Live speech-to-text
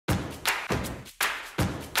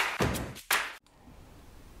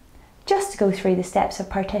go through the steps of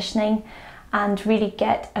partitioning and really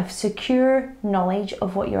get a secure knowledge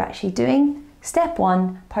of what you're actually doing. Step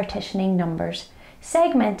 1, partitioning numbers.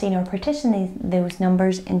 Segmenting or partitioning those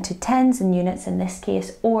numbers into tens and units in this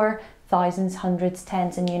case, or thousands, hundreds,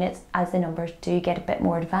 tens and units as the numbers do get a bit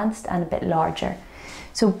more advanced and a bit larger.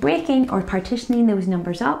 So breaking or partitioning those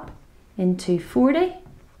numbers up into 40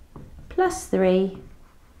 plus 3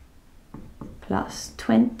 plus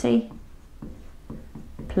 20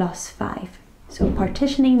 plus 5. So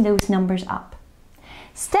partitioning those numbers up.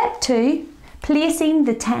 Step 2, placing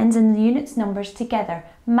the tens and the units numbers together,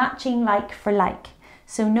 matching like for like.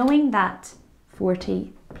 So knowing that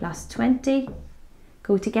 40 plus 20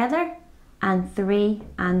 go together, and 3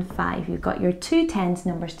 and 5. You've got your two tens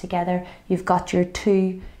numbers together, you've got your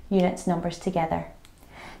two units numbers together.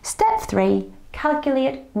 Step 3,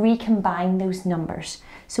 calculate, recombine those numbers.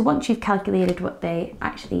 So once you've calculated what they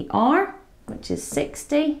actually are, which is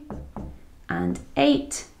 60 and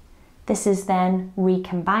 8, this is then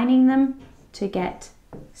recombining them to get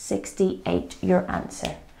 68, your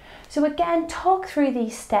answer. So again, talk through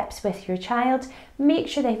these steps with your child. Make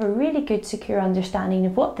sure they have a really good, secure understanding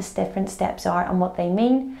of what the different steps are and what they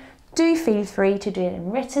mean. Do feel free to do it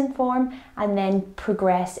in written form and then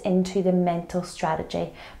progress into the mental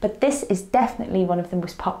strategy. But this is definitely one of the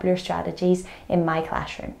most popular strategies in my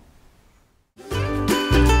classroom.